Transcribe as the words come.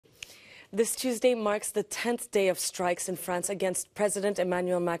This Tuesday marks the 10th day of strikes in France against President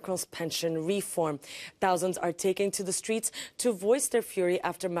Emmanuel Macron's pension reform. Thousands are taking to the streets to voice their fury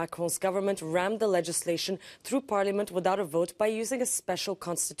after Macron's government rammed the legislation through parliament without a vote by using a special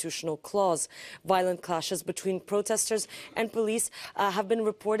constitutional clause. Violent clashes between protesters and police have been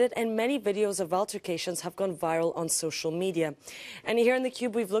reported, and many videos of altercations have gone viral on social media. And here in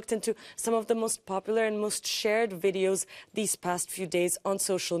theCUBE, we've looked into some of the most popular and most shared videos these past few days on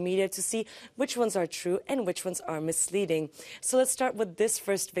social media to see which ones are true and which ones are misleading. So let's start with this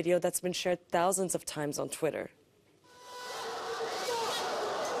first video that's been shared thousands of times on Twitter.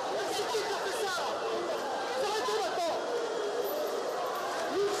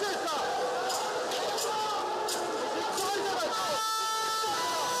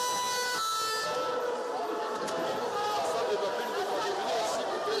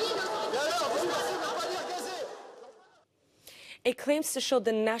 It claims to show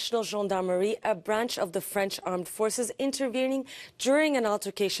the National Gendarmerie, a branch of the French armed forces, intervening during an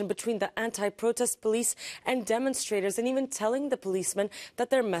altercation between the anti-protest police and demonstrators, and even telling the policemen that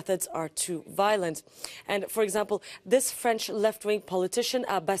their methods are too violent. And, for example, this French left-wing politician,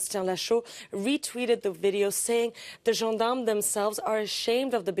 Bastien Lachaud, retweeted the video saying the gendarmes themselves are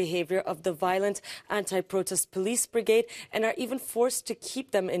ashamed of the behavior of the violent anti-protest police brigade and are even forced to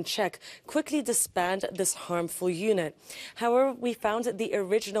keep them in check. Quickly disband this harmful unit. However, we found the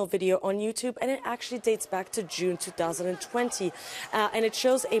original video on YouTube, and it actually dates back to June 2020. And it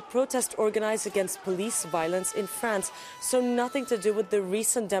shows a protest organized against police violence in France. So nothing to do with the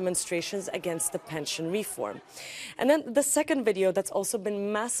recent demonstrations against the pension reform. And then the second video that's also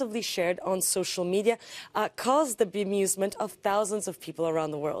been massively shared on social media caused the bemusement of thousands of people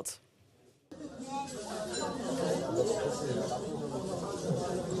around the world.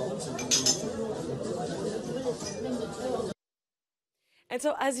 And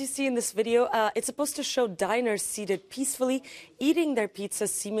so, as you see in this video, it's supposed to show diners seated peacefully, eating their pizza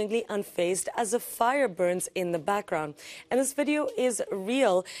seemingly unfazed as a fire burns in the background. And this video is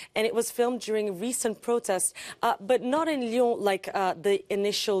real, and it was filmed during recent protests, but not in Lyon like the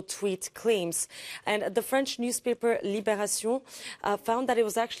initial tweet claims. And the French newspaper Libération found that it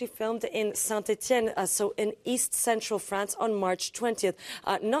was actually filmed in Saint-Étienne, so in East Central France, on March 20th,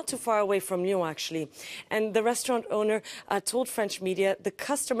 not too far away from Lyon, actually. And the restaurant owner told French media the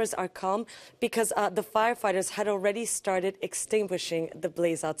customers are calm because the firefighters had already started extinguishing the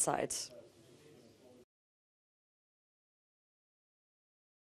blaze outside.